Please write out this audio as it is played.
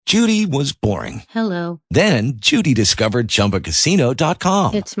Judy was boring. Hello. Then Judy discovered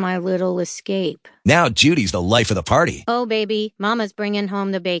ChumbaCasino.com. It's my little escape. Now Judy's the life of the party. Oh, baby, mama's bringing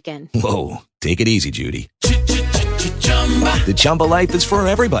home the bacon. Whoa, take it easy, Judy. The Chumba life is for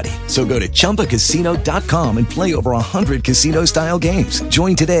everybody. So go to ChumbaCasino.com and play over 100 casino-style games.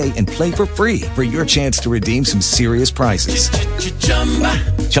 Join today and play for free for your chance to redeem some serious prizes.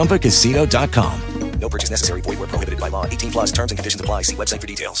 ChumbaCasino.com. No purchase necessary. Void where prohibited by law. 18 plus terms and conditions apply. See website for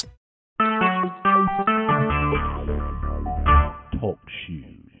details. Talk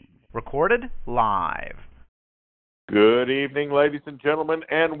shoes. Recorded live. Good evening, ladies and gentlemen,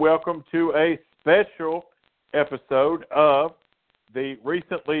 and welcome to a special episode of the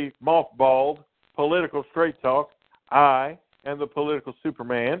recently mothballed Political Straight Talk. I am the Political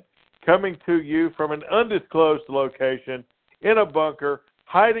Superman, coming to you from an undisclosed location in a bunker,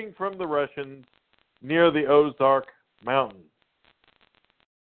 hiding from the Russians near the Ozark Mountains.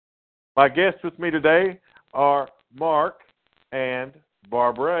 My guests with me today are Mark and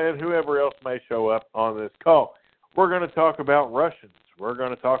Barbara and whoever else may show up on this call. We're going to talk about Russians. We're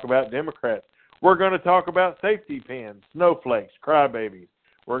going to talk about Democrats. We're going to talk about safety pins, snowflakes, crybabies.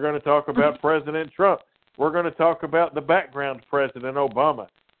 We're going to talk about President Trump. We're going to talk about the background President Obama.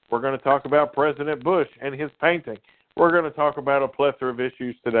 We're going to talk about President Bush and his painting. We're going to talk about a plethora of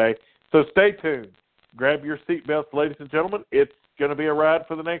issues today. So stay tuned. Grab your seatbelts, ladies and gentlemen. It's going to be a ride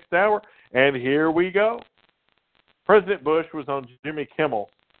for the next hour, and here we go. President Bush was on Jimmy Kimmel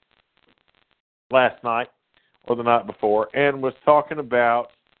last night or the night before and was talking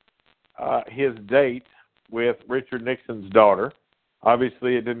about his date with Richard Nixon's daughter.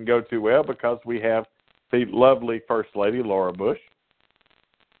 Obviously, it didn't go too well because we have the lovely First Lady, Laura Bush.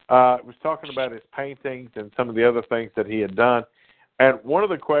 Was talking about his paintings and some of the other things that he had done. And one of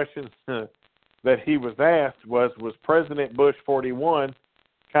the questions that he was asked was President Bush 41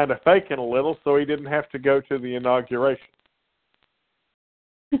 kind of faking a little so he didn't have to go to the inauguration?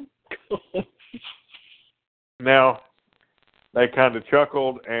 Now, they kind of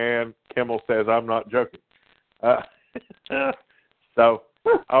chuckled, and Kimmel says, I'm not joking. So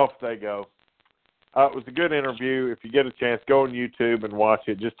off they go. It was a good interview. If you get a chance, go on YouTube and watch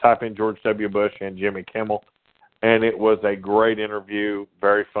it. Just type in George W. Bush and Jimmy Kimmel. And it was a great interview,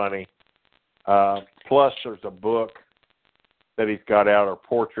 very funny. Plus, there's a book that he's got out, or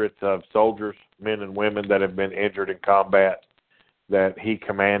portraits of soldiers, men and women that have been injured in combat that he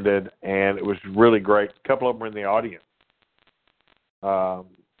commanded, and it was really great. A couple of them were in the audience. And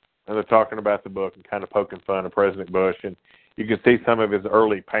they're talking about the book and kind of poking fun at President Bush. And you can see some of his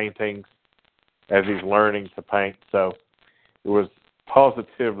early paintings as he's learning to paint. So it was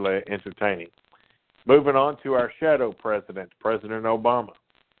positively entertaining. Moving on to our shadow president, President Obama.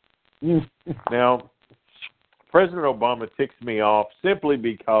 Now, President Obama ticks me off simply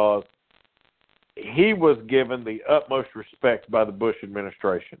because he was given the utmost respect by the Bush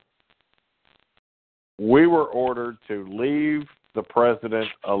administration. We were ordered to leave the president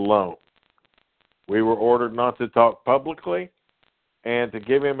alone. We were ordered not to talk publicly and to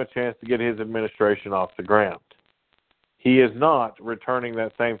give him a chance to get his administration off the ground. He is not returning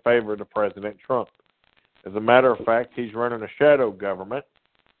that same favor to President Trump. As a matter of fact, he's running a shadow government.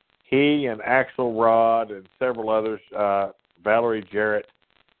 He and Axelrod and several others, Valerie Jarrett,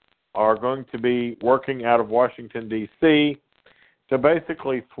 are going to be working out of Washington, D.C. to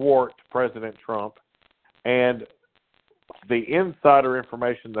basically thwart President Trump. And the insider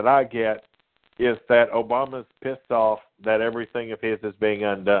information that I get is that Obama's pissed off that everything of his is being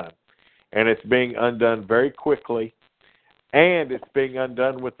undone. And it's being undone very quickly, and it's being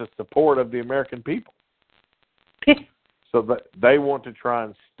undone with the support of the American people. So that they want to try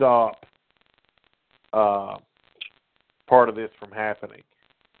and stop part of this from happening.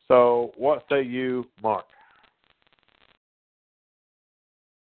 So what say you, Mark?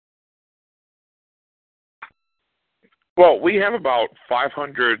 Well, we have about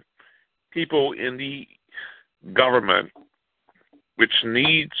 500 people in the government which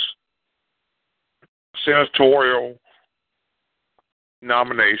needs senatorial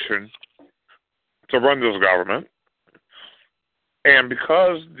nomination to run this government. And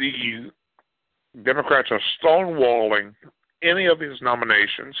because the Democrats are stonewalling any of his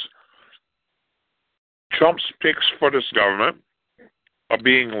nominations, Trump's picks for this government are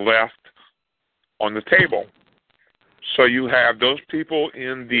being left on the table. So you have those people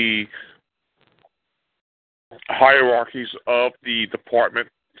in the hierarchies of the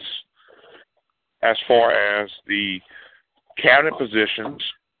departments as far as the cabinet positions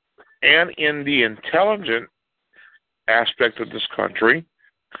and in the intelligent aspect of this country,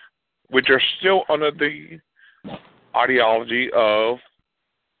 which are still under the ideology of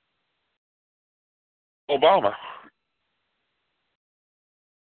Obama.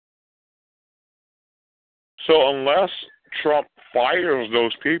 So unless Trump fires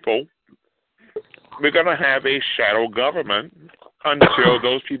those people, we're going to have a shadow government until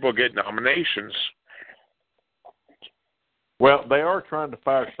those people get nominations. Well, they are trying to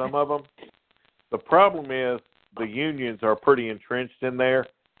fire some of them. The problem is the unions are pretty entrenched in there,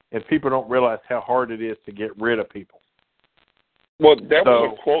 and people don't realize how hard it is to get rid of people. Well, there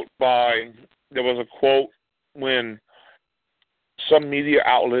was a quote when some media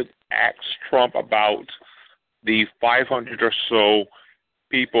outlet asked Trump about the 500 or so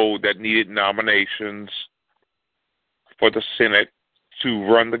people that needed nominations for the Senate to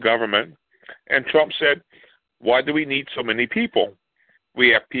run the government. And Trump said, why do we need so many people? We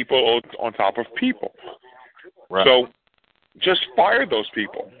have people on top of people. Right. So just fire those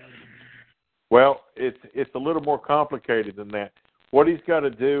people. Well, it's a little more complicated than that. What he's got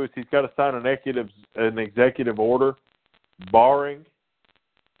to do is he's got to sign an executive order barring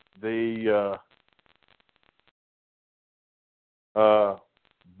the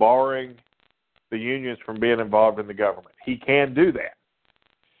unions from being involved in the government. He can do that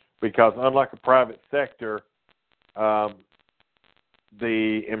because unlike the private sector,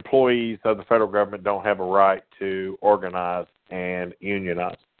 the employees of the federal government don't have a right to organize and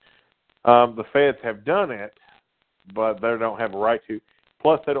unionize. The feds have done it, but they don't have a right to.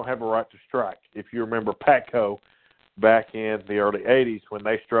 Plus, they don't have a right to strike. If you remember PATCO back in the early 80s when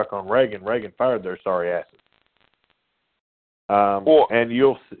they struck on Reagan, Reagan fired their sorry asses. And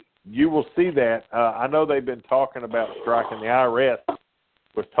you will see that. I know they've been talking about striking. The IRS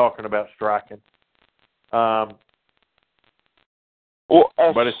was talking about striking. As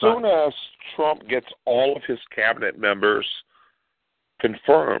soon as Trump gets all of his cabinet members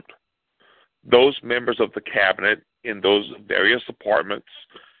confirmed, those members of the cabinet in those various departments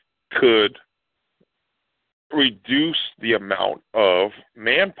could reduce the amount of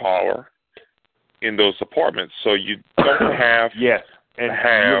manpower in those departments, so you don't have yes, and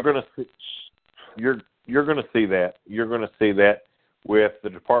you're going to see you're going to see that. You're going to see that with the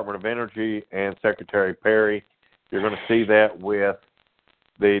Department of Energy and Secretary Perry. You're going to see that with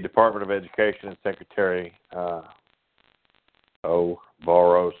the Department of Education and Secretary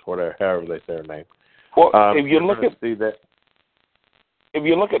Barros, whatever, however they say their name. Well, if you look at that, if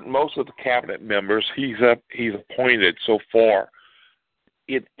you look at most of the cabinet members he's appointed so far,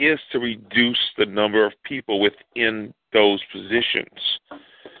 it is to reduce the number of people within those positions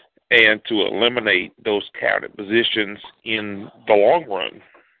and to eliminate those cabinet positions in the long run.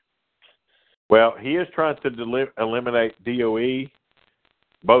 Well, he is trying to eliminate DOE,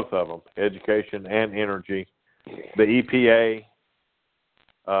 both of them, education and energy, the EPA,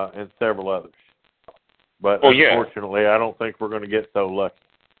 and several others. But unfortunately, I don't think we're going to get so lucky.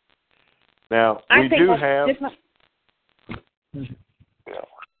 Now,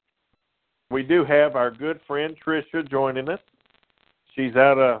 we do have our good friend Tricia joining us. She's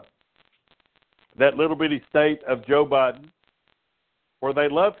out of that little bitty state of Joe Biden, where they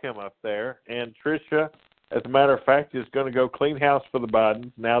love him up there. And Tricia, as a matter of fact, is going to go clean house for the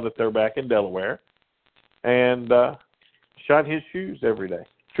Bidens now that they're back in Delaware and shine his shoes every day.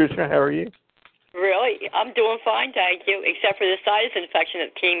 Tricia, how are you? Really? I'm doing fine, thank you, except for the sinus infection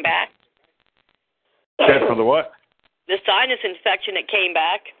that came back. Except for the what? The sinus infection that came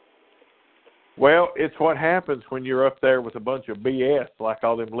back. Well, it's what happens when you're up there with a bunch of BS like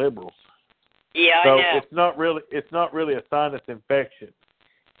all them liberals. Yeah, so I know. It's not really a sinus infection.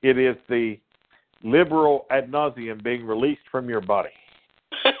 It is the liberal ad nauseum being released from your body.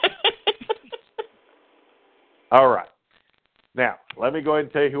 All right. Now, let me go ahead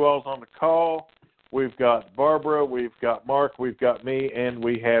and tell you who all's on the call. We've got Barbara, we've got Mark, we've got me, and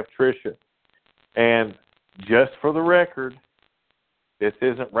we have Tricia. And just for the record, this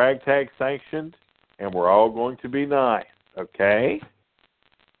isn't ragtag sanctioned, and we're all going to be nice, okay?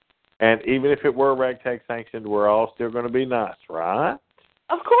 And even if it were ragtag sanctioned, we're all still going to be nice, right?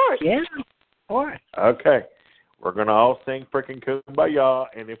 Of course. Yeah, of course. Okay. We're going to all sing freaking Kumbaya,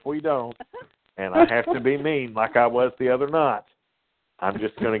 and if we don't, and I have to be mean like I was the other night, I'm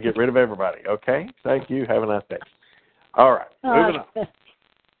just going to get rid of everybody, okay? Thank you. Have a nice day. All right. Moving on.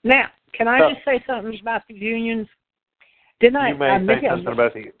 Now, can I just say something about the unions? You may say something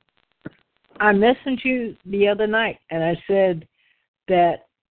about the... I messaged you the other night, and I said that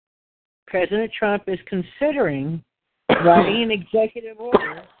President Trump is considering writing an executive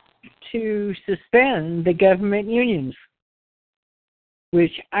order to suspend the government unions,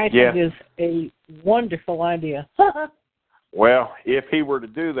 which I think is a wonderful idea. Well, if he were to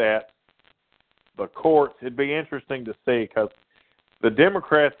do that, the courts, it'd be interesting to see because the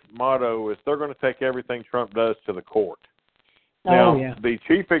Democrats' motto is they're going to take everything Trump does to the court. Oh, Now, yeah. the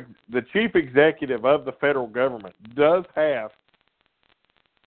chief executive of the federal government does have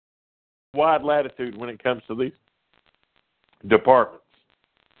wide latitude when it comes to these departments.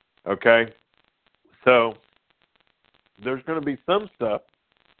 Okay? So, there's going to be some stuff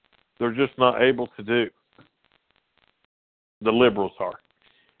they're just not able to do. The liberals are.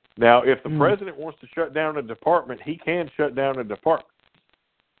 Now, if the president wants to shut down a department, he can shut down a department.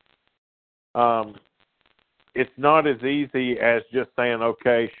 It's not as easy as just saying,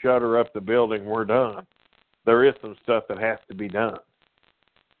 okay, shutter up the building, we're done. There is some stuff that has to be done.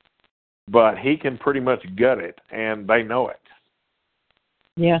 But he can pretty much gut it, and they know it.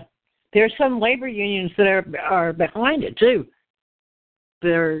 Yeah. There's some labor unions that are behind it, too.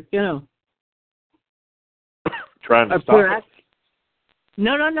 They're, trying to stop it.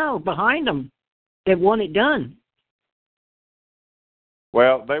 No, behind them. They want it done.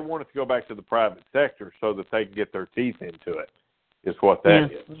 Well, they want it to go back to the private sector so that they can get their teeth into it, is what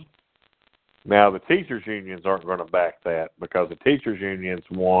that is. Now, the teachers' unions aren't going to back that because the teachers' unions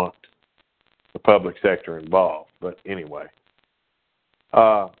want the public sector involved. But anyway,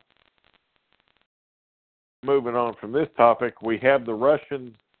 moving on from this topic, we have the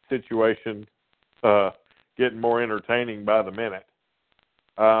Russian situation getting more entertaining by the minute.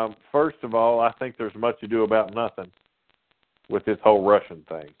 First of all, I think there's much ado about nothing with this whole Russian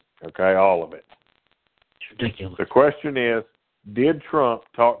thing. Okay, all of it. It's ridiculous. The question is, did Trump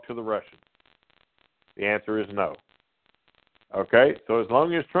talk to the Russians? The answer is no. Okay, so as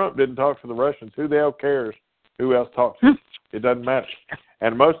long as Trump didn't talk to the Russians, who the hell cares who else talked to them? It doesn't matter.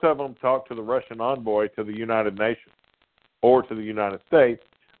 And most of them talked to the Russian envoy to the United Nations or to the United States,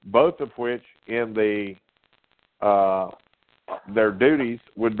 both of which in the their duties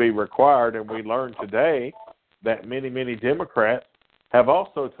would be required. And we learned today that many, many Democrats have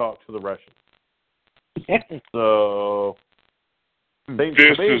also talked to the Russians. So, this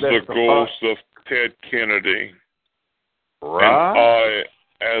is the ghost of Ted Kennedy. Right. And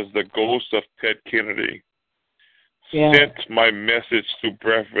I, as the ghost of Ted Kennedy, Yeah. sent my message to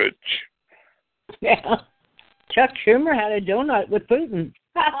Beveridge. Yeah. Chuck Schumer had a donut with Putin.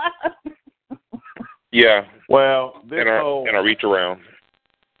 Yeah. Well, this and I reach around.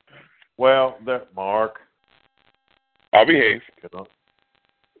 Well, Mark. I'll behave. You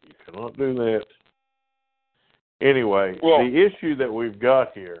cannot do that. Anyway, well, the issue that we've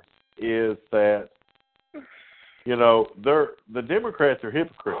got here is that, the Democrats are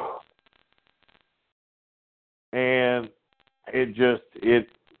hypocrites. And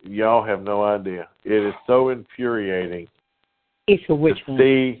y'all have no idea. It is so infuriating. It's a witch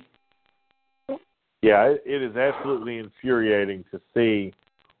hunt. Yeah, it is absolutely infuriating to see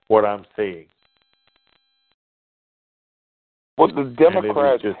what I'm seeing. Well, the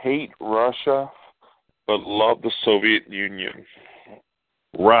Democrats hate Russia, but love the Soviet Union.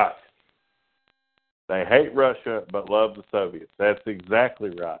 Right. They hate Russia, but love the Soviets. That's exactly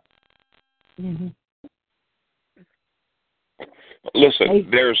right. Mm-hmm. Listen,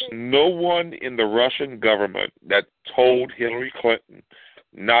 there's no one in the Russian government that told Hillary Clinton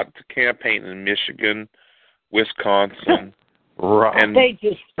not to campaign in Michigan, Wisconsin. Right. And They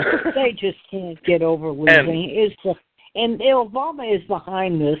just can't get over losing. And Obama is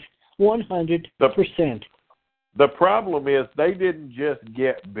behind this 100%. The problem is they didn't just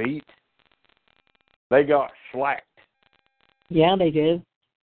get beat. They got slacked. Yeah, they did.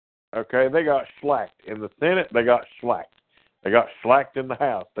 Okay, they got slacked. In the Senate, they got slacked. They got slacked in the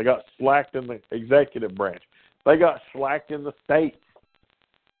House. They got slacked in the executive branch. They got slacked in the states.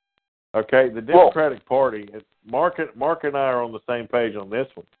 Okay, the Democratic Party, Mark and I are on the same page on this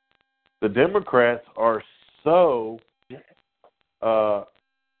one. The Democrats are so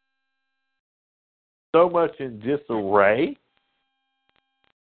much in disarray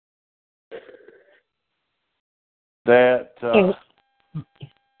that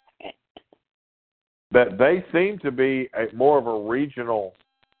they seem to be more of a regional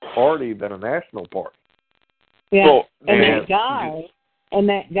party than a national party. Yeah, well, that guy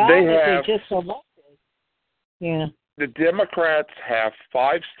that they just elected. Yeah. The Democrats have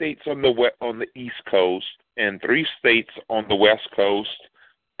 5 states on the East Coast and 3 states on the West Coast,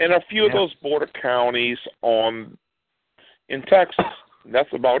 and a few of those border counties in Texas.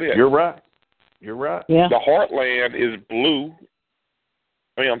 That's about it. You're right. Yeah. The heartland is blue.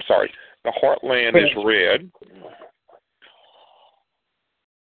 The heartland is red.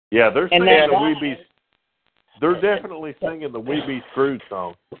 Yeah, they're singing they're definitely singing the We Be Screwed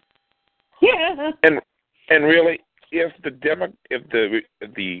song. Yeah. And really, if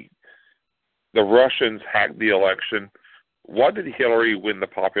the Russians hacked the election, why did Hillary win the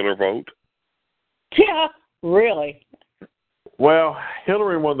popular vote? Yeah, really. Well,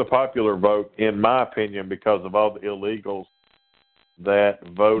 Hillary won the popular vote, in my opinion, because of all the illegals that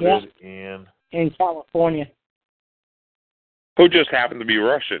voted in California. Who just happened to be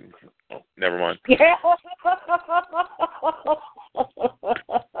Russian. Oh, never mind. Yeah.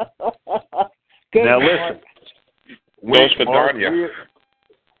 Good now, Mark. listen, Mark, Spadania.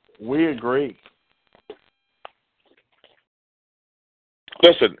 we agree.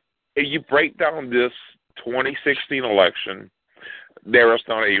 Listen, if you break down this 2016 election, there is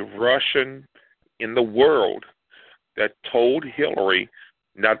not a Russian in the world that told Hillary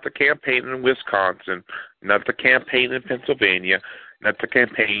not to campaign in Wisconsin, not to campaign in Pennsylvania, not to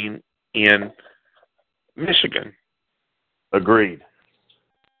campaign in Michigan. Agreed.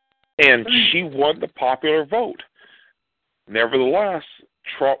 And she won the popular vote. Nevertheless,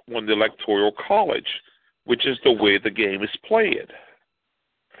 Trump won the Electoral College, which is the way the game is played.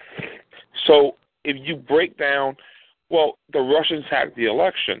 So if you break down, well, the Russians hacked the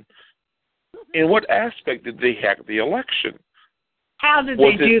election. In what aspect did they hack the election? How did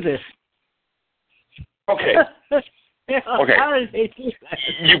they do this? Okay. Okay. How did they do that?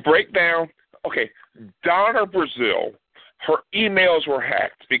 You break down, okay, Donna Brazil, her emails were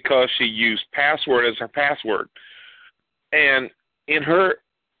hacked because she used password as her password. And in her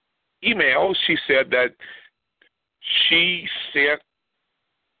email, she said that she sent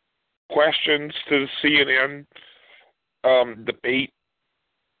questions to the CNN debate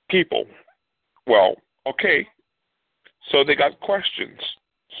people. Well, okay. So they got questions.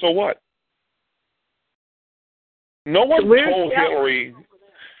 So what? No one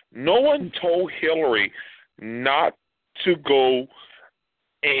told Hillary not to go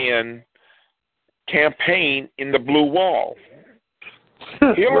and campaign in the blue wall.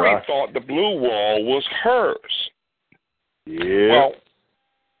 Hillary thought the blue wall was hers. Yeah. Well,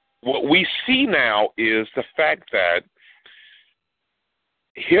 what we see now is the fact that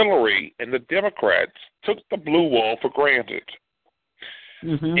Hillary and the Democrats took the blue wall for granted.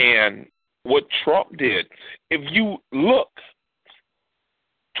 Mm-hmm. And what Trump did, if you look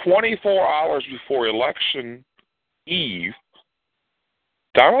 24 hours before election eve,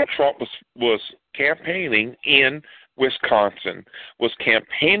 Donald Trump was campaigning in Wisconsin, was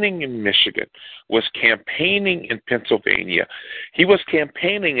campaigning in Michigan, was campaigning in Pennsylvania. He was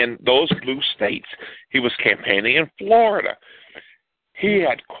campaigning in those blue states. He was campaigning in Florida. He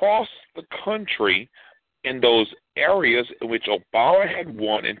had crossed the country in those areas in which Obama had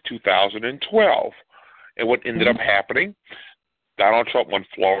won in 2012. And what ended up happening, Donald Trump won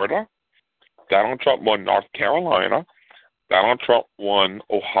Florida, Donald Trump won North Carolina, Donald Trump won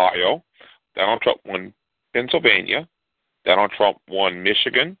Ohio, Donald Trump won Pennsylvania, Donald Trump won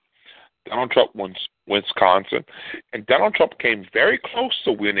Michigan, Donald Trump won Wisconsin, and Donald Trump came very close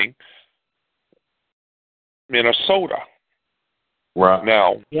to winning Minnesota. Right.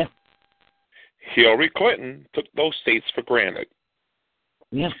 Now, Hillary Clinton took those states for granted.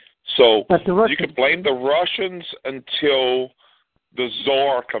 Yeah. So you can blame the Russians until the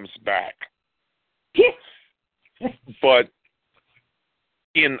Tsar comes back. But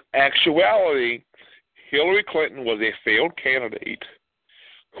in actuality, Hillary Clinton was a failed candidate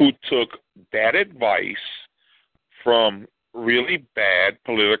who took bad advice from really bad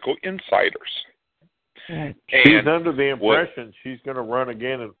political insiders. She's under the impression she's going to run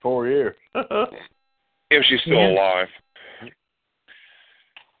again in 4 years. If she's still alive.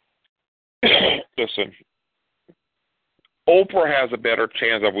 Listen, Oprah has a better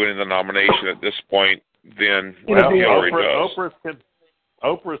chance of winning the nomination at this point than Hillary does.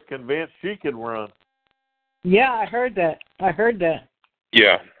 Oprah's convinced she can run. Yeah, I heard that.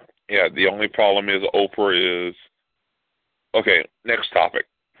 Yeah. The only problem is Oprah is... Okay, next topic.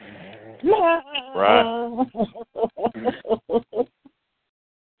 Right. Oh.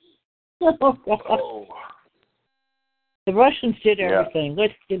 The Russians did everything.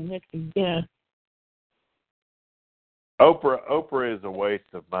 Let's Oprah is a waste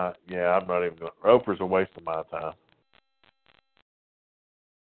of my. Yeah, I'm not even going. Oprah's a waste of my time.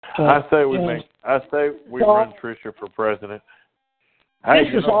 I say we run Tricia for president. Hey,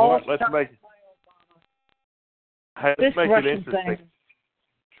 you know what? Let's make it interesting.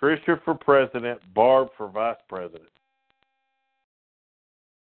 Tricia for president, Barb for vice president.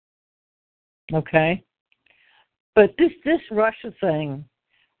 Okay. But this Russia thing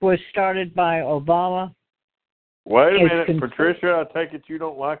was started by Obama. Wait a minute, Patricia, I take it you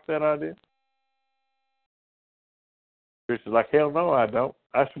don't like that idea? Patricia's like, hell no, I don't.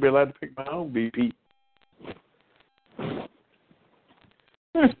 I should be allowed to pick my own VP.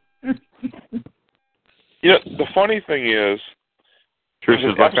 You know, the funny thing is,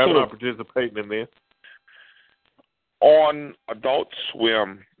 Trisha's like, I'm not participating in this. On Adult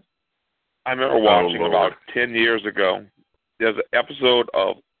Swim, I remember watching about 10 years ago, there's an episode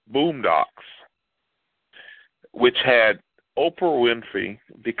of Boondocks, which had Oprah Winfrey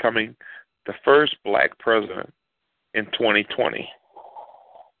becoming the first black president in 2020.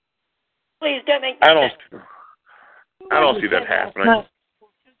 Please don't make I don't see that happening.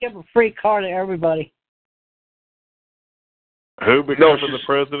 Give a free car to everybody. Who becomes the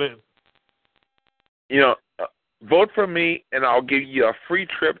president? You know, vote for me, and I'll give you a free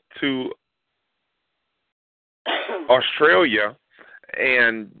trip to Australia,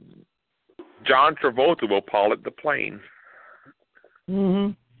 and John Travolta will pilot the plane.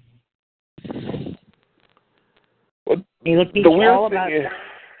 Mm-hmm. Well, the weird thing is,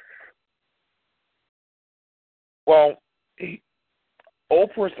 well,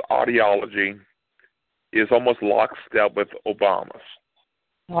 Oprah's ideology is almost lockstep with Obama's.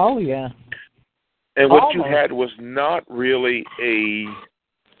 Oh, yeah. And what you had was not really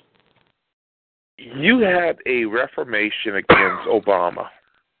you had a reformation against Obama.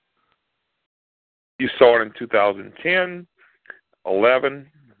 You saw it in 2010,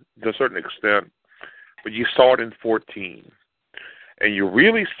 11, to a certain extent, but you saw it in 14. And you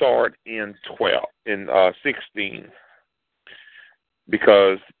really saw it in 16.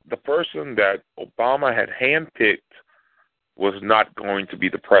 Because the person that Obama had handpicked was not going to be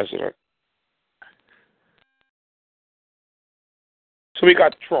the president. So we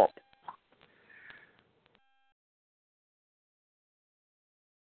got Trump.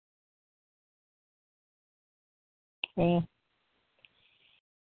 Well,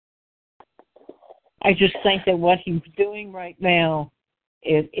 I just think that what he's doing right now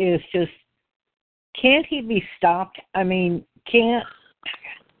is just, can't he be stopped? I mean,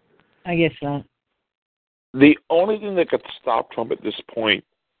 I guess not. The only thing that could stop Trump at this point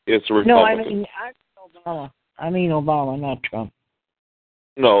is the Republicans. No, I mean Obama. I mean Obama, not Trump.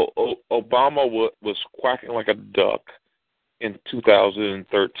 No, Obama was quacking like a duck in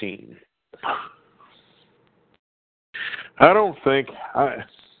 2013. I don't think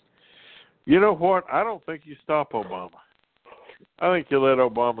you know what? I don't think you stop Obama. I think you let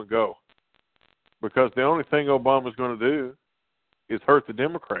Obama go, because the only thing Obama's going to do is hurt the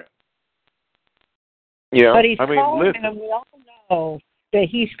Democrats. Yeah, but he's calling them. We all know that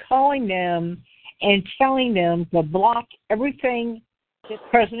he's calling them and telling them to block everything that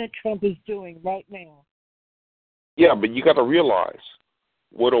President Trump is doing right now. Yeah, but you got to realize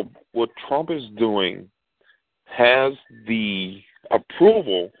what Trump is doing has the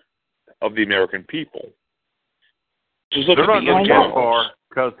approval of the American people. Just look They're not going to get far,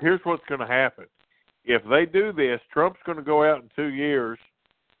 because here's what's going to happen. If they do this, Trump's going to go out in 2 years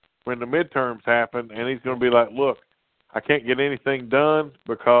when the midterms happen, and he's going to be like, look, I can't get anything done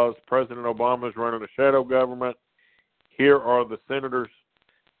because President Obama is running a shadow government. Here are the senators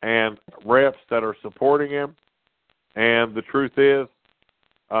and reps that are supporting him. And the truth is,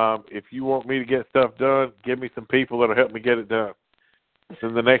 if you want me to get stuff done, give me some people that'll help me get it done.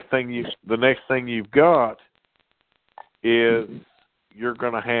 Then the next thing you've got is you're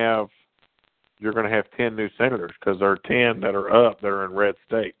going to have 10 new senators, because there are 10 that are up that are in red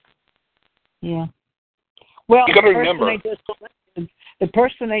states. Yeah. Well, you got to remember, the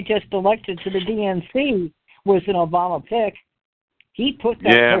person they just elected to the DNC was an Obama pick. He put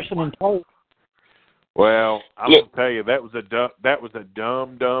that person in place. Well, I'm going to tell you, that was a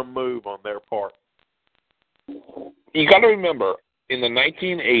dumb move on their part. You got to remember, in the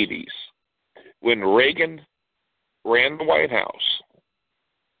 1980s, when Reagan ran the White House,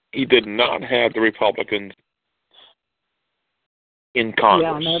 he did not have the Republicans in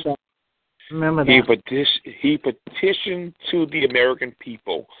Congress. Yeah, I remember that. He petitioned to the American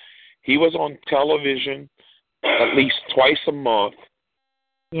people. He was on television at least twice a month.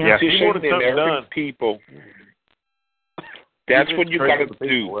 Yeah, petitioning the American people. That's what you got to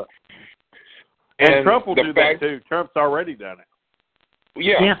do. And Trump will do that too. Trump's already done it.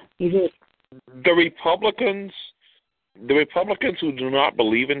 Yeah, he did. The Republicans who do not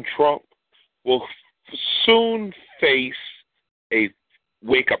believe in Trump will soon face a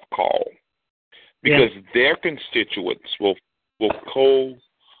wake-up call, because their constituents will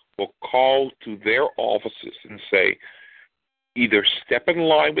call to their offices and say, either step in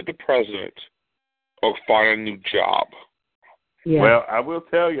line with the president or find a new job. Yeah. Well, I will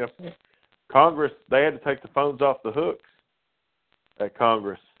tell you, Congress, they had to take the phones off the hooks at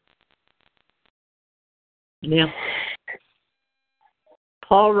Congress. Yeah.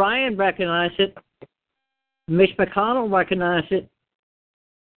 Paul Ryan recognized it. Mitch McConnell recognized it.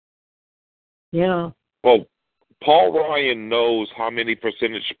 You know, Well, Paul Ryan knows how many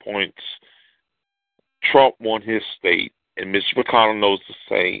percentage points Trump won his state, and Mitch McConnell knows the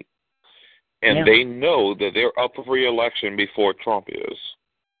same. And they know that they're up for re-election before Trump is.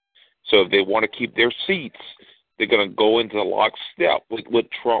 So if they want to keep their seats, they're going to go into lockstep with what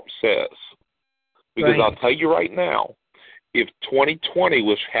Trump says. Because I'll tell you right now, if 2020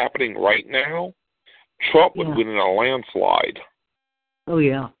 was happening right now, Trump would win in a landslide. Oh,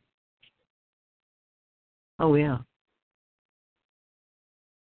 yeah. Oh, yeah.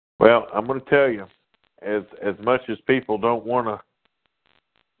 Well, I'm going to tell you, as much as people didn't want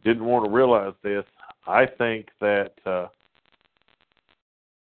to realize this, I think that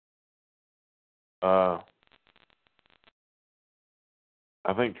I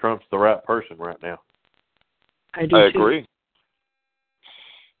think Trump's the right person right now. I agree.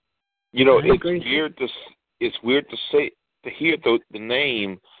 You know, it's weird to hear the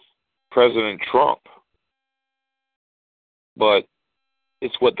name President Trump, but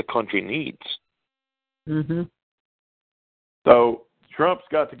it's what the country needs. Mm-hmm. So Trump's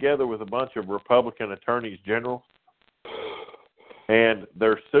got together with a bunch of Republican attorneys general, and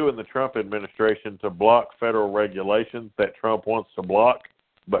they're suing the Trump administration to block federal regulations that Trump wants to block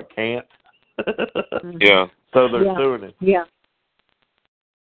but can't. Yeah. So they're suing him. Yeah.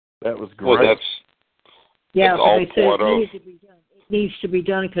 That was great. Well, that's all they said it needs to be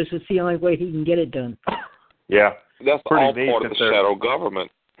done because it's the only way he can get it done. Yeah. That's pretty all part of the shadow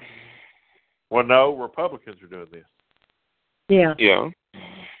government. Well, no, Republicans are doing this. Yeah. Yeah.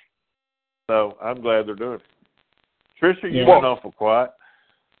 So I'm glad they're doing it. Tricia, you've been awful quiet.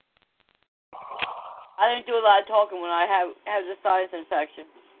 I don't do a lot of talking when I have the sinus infection.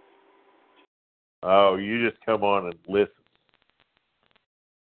 Oh, you just come on and listen.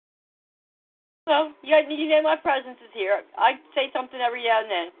 So, you know my presence is here. I say something every now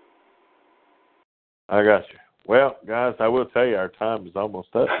and then. I got you. Well, guys, I will tell you our time is almost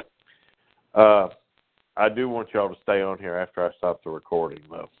up. I do want y'all to stay on here after I stop the recording,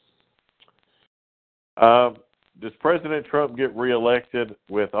 though. Does President Trump get reelected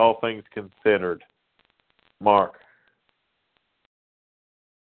with all things considered? Mark?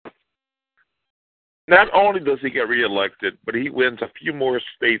 Not only does he get reelected, but he wins a few more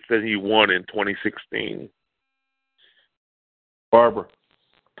states than he won in 2016. Barbara?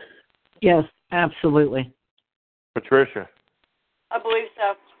 Yes, absolutely. Patricia? I believe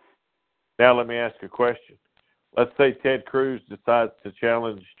so. Now let me ask a question. Let's say Ted Cruz decides to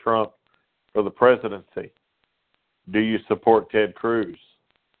challenge Trump for the presidency. Do you support Ted Cruz?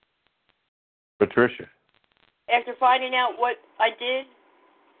 Patricia? After finding out what I did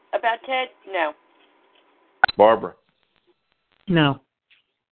about Ted, no. Barbara? No.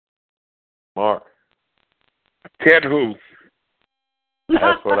 Mark? Ted who?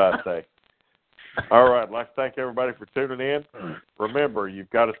 That's what I say. All right, I'd like to thank everybody for tuning in. Remember, you've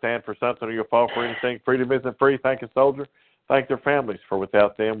got to stand for something or you'll fall for anything. Freedom isn't free. Thank a soldier. Thank their families, for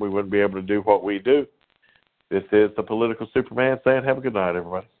without them, we wouldn't be able to do what we do. This is the Political Superman saying have a good night,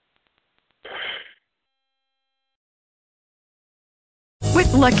 everybody.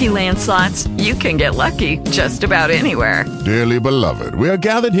 With Lucky Land Slots, you can get lucky just about anywhere. Dearly beloved, we are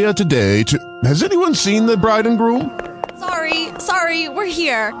gathered here today to... Has anyone seen the bride and groom? Sorry, we're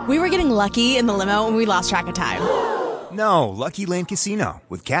here. We were getting lucky in the limo and we lost track of time. No, Lucky Land Casino,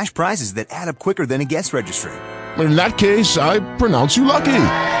 with cash prizes that add up quicker than a guest registry. In that case, I pronounce you lucky.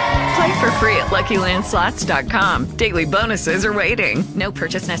 Play for free at LuckyLandSlots.com. Daily bonuses are waiting. No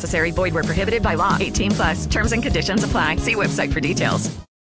purchase necessary. Void where prohibited by law. 18+. Terms and conditions apply. See website for details.